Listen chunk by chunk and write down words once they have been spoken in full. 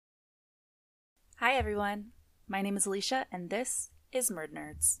Hi everyone, my name is Alicia and this is Murd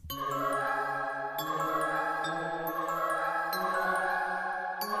Nerds.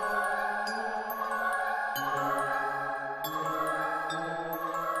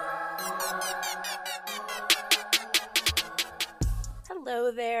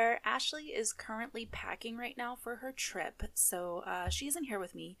 Hello there, Ashley is currently packing right now for her trip, so she isn't here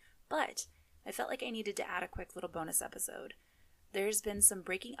with me, but I felt like I needed to add a quick little bonus episode. There's been some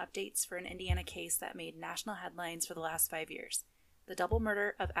breaking updates for an Indiana case that made national headlines for the last 5 years. The double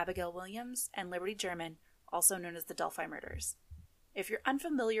murder of Abigail Williams and Liberty German, also known as the Delphi murders. If you're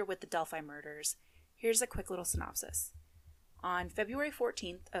unfamiliar with the Delphi murders, here's a quick little synopsis. On February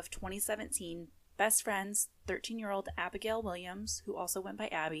 14th of 2017, best friends 13-year-old Abigail Williams, who also went by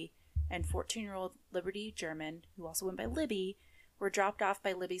Abby, and 14-year-old Liberty German, who also went by Libby, were dropped off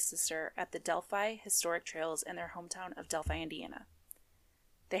by Libby's sister at the Delphi Historic Trails in their hometown of Delphi, Indiana.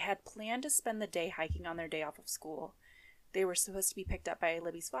 They had planned to spend the day hiking on their day off of school. They were supposed to be picked up by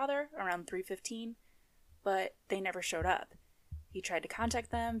Libby's father around 3:15, but they never showed up. He tried to contact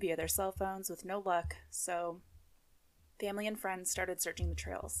them via their cell phones with no luck, so family and friends started searching the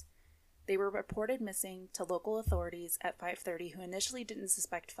trails. They were reported missing to local authorities at 5:30, who initially didn't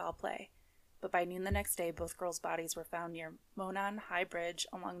suspect foul play. But by noon the next day, both girls' bodies were found near Monon High Bridge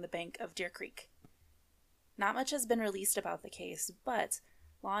along the bank of Deer Creek. Not much has been released about the case, but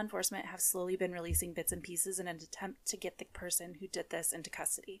law enforcement have slowly been releasing bits and pieces in an attempt to get the person who did this into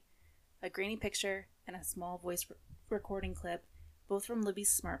custody. A grainy picture and a small voice recording clip, both from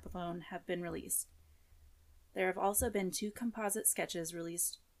Libby's smartphone, have been released. There have also been 2 composite sketches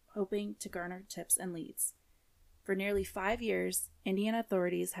released, hoping to garner tips and leads. For nearly 5 years, Indiana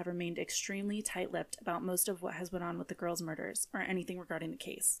authorities have remained extremely tight-lipped about most of what has went on with the girls' murders, or anything regarding the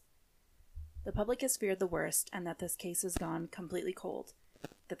case. The public has feared the worst, and that this case has gone completely cold,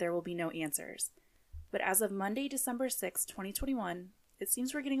 that there will be no answers. But as of Monday, December 6, 2021, it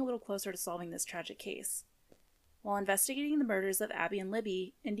seems we're getting a little closer to solving this tragic case. While investigating the murders of Abby and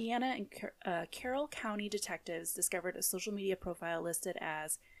Libby, Indiana and Carroll County detectives discovered a social media profile listed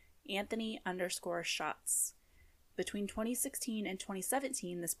as Anthony_Shots. Between 2016 and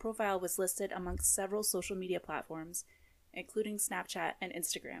 2017, this profile was listed amongst several social media platforms, including Snapchat and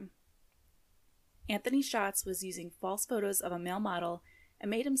Instagram. Anthony Shots was using false photos of a male model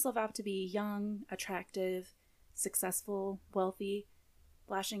and made himself out to be young, attractive, successful, wealthy,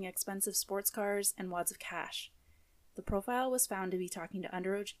 flashing expensive sports cars and wads of cash. The profile was found to be talking to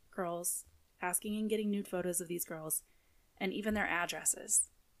underage girls, asking and getting nude photos of these girls, and even their addresses.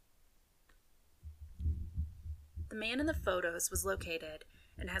 The man in the photos was located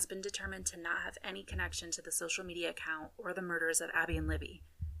and has been determined to not have any connection to the social media account or the murders of Abby and Libby.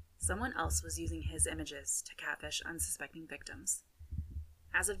 Someone else was using his images to catfish unsuspecting victims.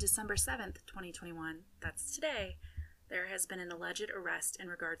 As of December 7th, 2021, that's today, there has been an alleged arrest in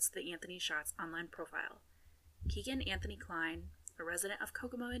regards to the Anthony Shots online profile. Keegan Anthony Klein, a resident of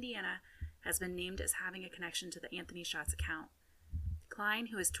Kokomo, Indiana, has been named as having a connection to the Anthony Shots account. Klein,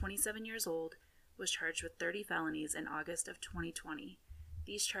 who is 27 years old, was charged with 30 felonies in August of 2020.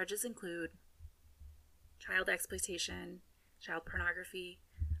 These charges include child exploitation, child pornography,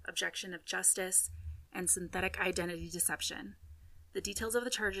 obstruction of justice, and synthetic identity deception. The details of the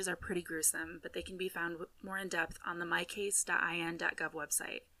charges are pretty gruesome, but they can be found more in depth on the mycase.in.gov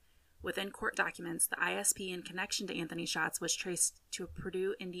website. Within court documents, the ISP in connection to Anthony Shots was traced to a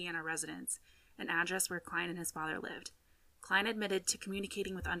Purdue, Indiana residence, an address where Klein and his father lived. Klein admitted to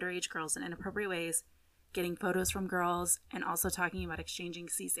communicating with underage girls in inappropriate ways, getting photos from girls, and also talking about exchanging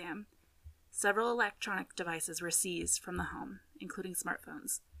CSAM. Several electronic devices were seized from the home, including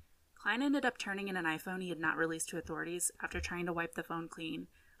smartphones. Klein ended up turning in an iPhone he had not released to authorities after trying to wipe the phone clean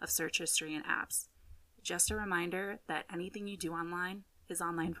of search history and apps. Just a reminder that anything you do online is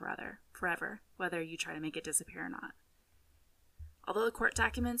online forever, whether you try to make it disappear or not. Although the court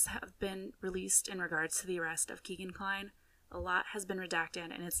documents have been released in regards to the arrest of Keegan Klein, a lot has been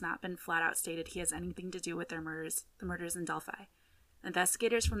redacted, and it's not been flat out stated he has anything to do with the murders in Delphi.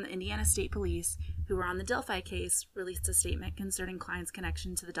 Investigators from the Indiana State Police, who were on the Delphi case, released a statement concerning Klein's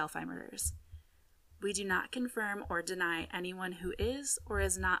connection to the Delphi murders. We do not confirm or deny anyone who is or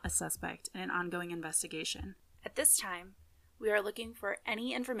is not a suspect in an ongoing investigation. At this time, we are looking for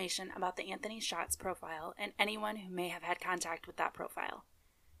any information about the Anthony Shots profile and anyone who may have had contact with that profile.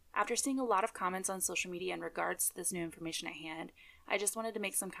 After seeing a lot of comments on social media in regards to this new information at hand, I just wanted to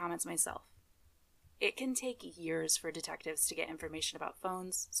make some comments myself. It can take years for detectives to get information about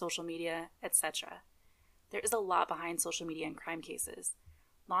phones, social media, etc. There is a lot behind social media in crime cases.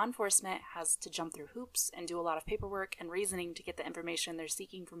 law enforcement has to jump through hoops and do a lot of paperwork and reasoning to get the information they're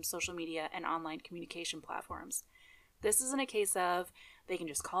seeking from social media and online communication platforms. This isn't a case of they can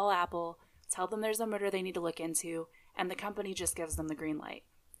just call Apple, tell them there's a murder they need to look into, and the company just gives them the green light.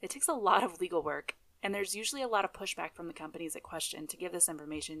 It takes a lot of legal work, and there's usually a lot of pushback from the companies at question to give this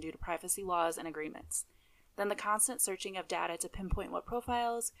information due to privacy laws and agreements. Then the constant searching of data to pinpoint what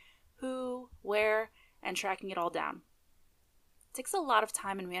profiles, who, where, and tracking it all down. It takes a lot of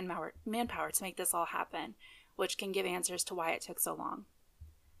time and manpower to make this all happen, which can give answers to why it took so long.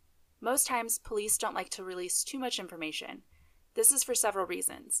 Most times, police don't like to release too much information. This is for several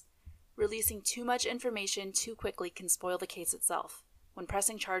reasons. Releasing too much information too quickly can spoil the case itself. When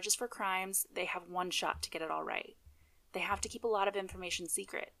pressing charges for crimes, they have one shot to get it all right. They have to keep a lot of information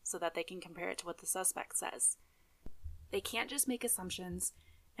secret so that they can compare it to what the suspect says. They can't just make assumptions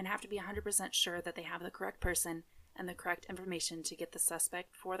and have to be 100% sure that they have the correct person and the correct information to get the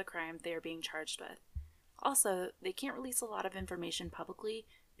suspect for the crime they are being charged with. Also, they can't release a lot of information publicly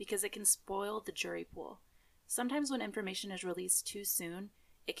because it can spoil the jury pool. Sometimes when information is released too soon,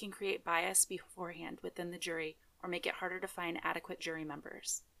 it can create bias beforehand within the jury or make it harder to find adequate jury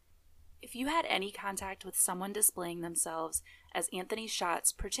members. If you had any contact with someone displaying themselves as Anthony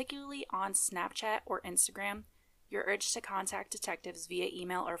Schatz, particularly on Snapchat or Instagram, you're urged to contact detectives via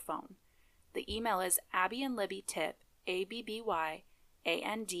email or phone. The email is abbyandlibbytip,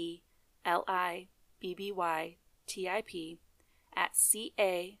 ABBYANDLIBBYTIP,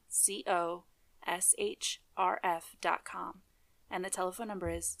 @CACOSHRF.com, and the telephone number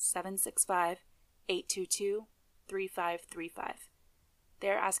is 765-822-3535.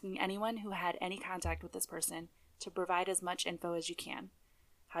 They're asking anyone who had any contact with this person to provide as much info as you can,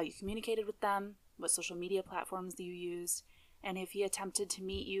 how you communicated with them, what social media platforms you used, and if he attempted to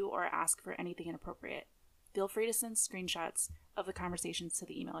meet you or ask for anything inappropriate. Feel free to send screenshots of the conversations to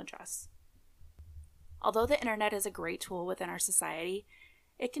the email address. Although the internet is a great tool within our society,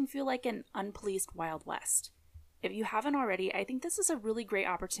 it can feel like an unpoliced Wild West. If you haven't already, I think this is a really great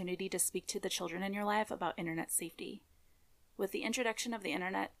opportunity to speak to the children in your life about internet safety. With the introduction of the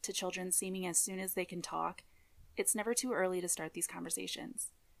internet to children seeming as soon as they can talk, it's never too early to start these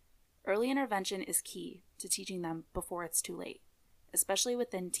conversations. Early intervention is key to teaching them before it's too late, especially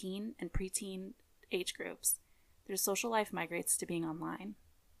within teen and preteen age groups. Their social life migrates to being online.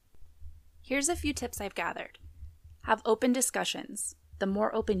 Here's a few tips I've gathered. Have open discussions. The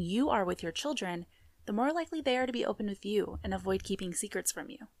more open you are with your children, the more likely they are to be open with you and avoid keeping secrets from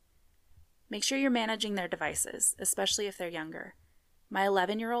you. Make sure you're managing their devices, especially if they're younger. My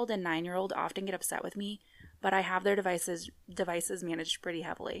 11-year-old and 9-year-old often get upset with me, but I have their devices managed pretty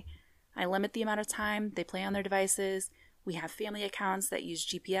heavily. I limit the amount of time they play on their devices. We have family accounts that use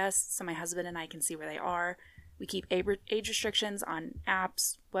GPS so my husband and I can see where they are. We keep age restrictions on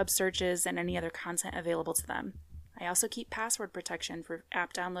apps, web searches, and any other content available to them. I also keep password protection for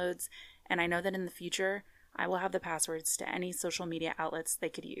app downloads, and I know that in the future, I will have the passwords to any social media outlets they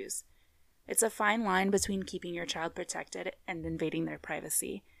could use. It's a fine line between keeping your child protected and invading their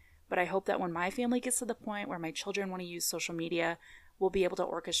privacy, but I hope that when my family gets to the point where my children want to use social media, we'll be able to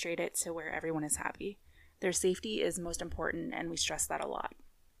orchestrate it to where everyone is happy. Their safety is most important, and we stress that a lot.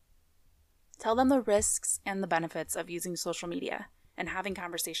 Tell them the risks and the benefits of using social media and having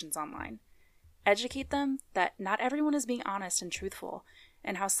conversations online. Educate them that not everyone is being honest and truthful,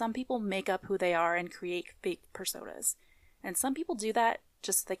 and how some people make up who they are and create fake personas. And some people do that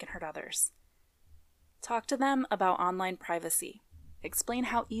just so they can hurt others. Talk to them about online privacy. Explain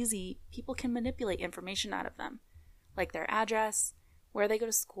how easy people can manipulate information out of them, like their address, where they go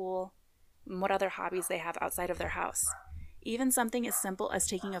to school, and what other hobbies they have outside of their house. Even something as simple as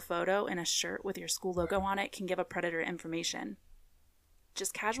taking a photo in a shirt with your school logo on it can give a predator information.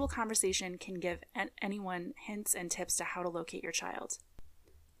 Just casual conversation can give anyone hints and tips to how to locate your child.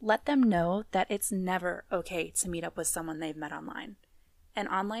 Let them know that it's never okay to meet up with someone they've met online. An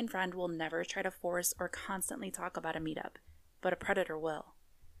online friend will never try to force or constantly talk about a meetup, but a predator will.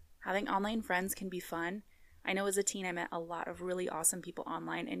 Having online friends can be fun. I know as a teen I met a lot of really awesome people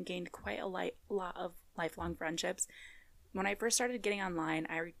online and gained quite a lot of lifelong friendships. When I first started getting online,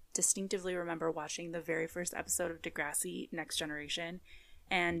 I distinctively remember watching the very first episode of Degrassi Next Generation,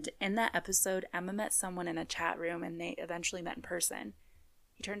 and in that episode, Emma met someone in a chat room and they eventually met in person.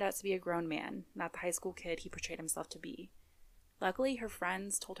 He turned out to be a grown man, not the high school kid he portrayed himself to be. Luckily, her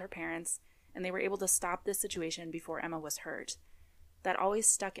friends told her parents, and they were able to stop this situation before Emma was hurt. That always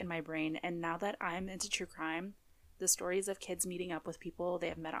stuck in my brain, and now that I'm into true crime, the stories of kids meeting up with people they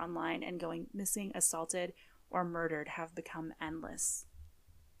have met online and going missing, assaulted, or murdered have become endless.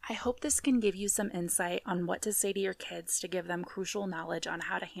 I hope this can give you some insight on what to say to your kids to give them crucial knowledge on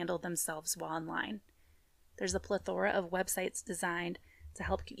how to handle themselves while online. There's a plethora of websites designed to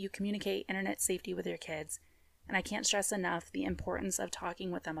help you communicate internet safety with your kids, and I can't stress enough the importance of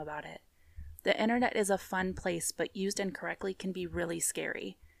talking with them about it. The internet is a fun place, but used incorrectly can be really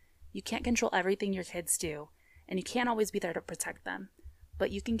scary. You can't control everything your kids do, and you can't always be there to protect them,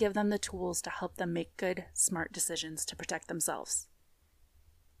 but you can give them the tools to help them make good, smart decisions to protect themselves.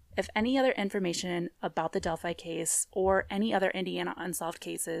 If any other information about the Delphi case or any other Indiana unsolved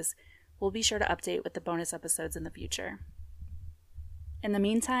cases, we'll be sure to update with the bonus episodes in the future. In the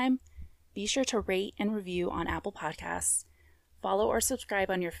meantime, be sure to rate and review on Apple Podcasts, follow or subscribe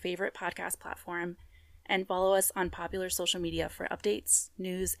on your favorite podcast platform, and follow us on popular social media for updates,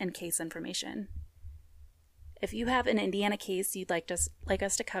 news, and case information. If you have an Indiana case you'd like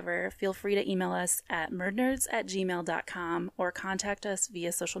us to cover, feel free to email us at murdnerds@gmail.com or contact us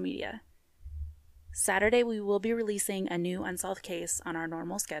via social media. Saturday, we will be releasing a new unsolved case on our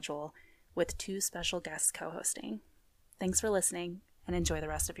normal schedule with 2 special guests co-hosting. Thanks for listening, and enjoy the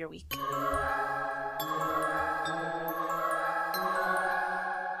rest of your week.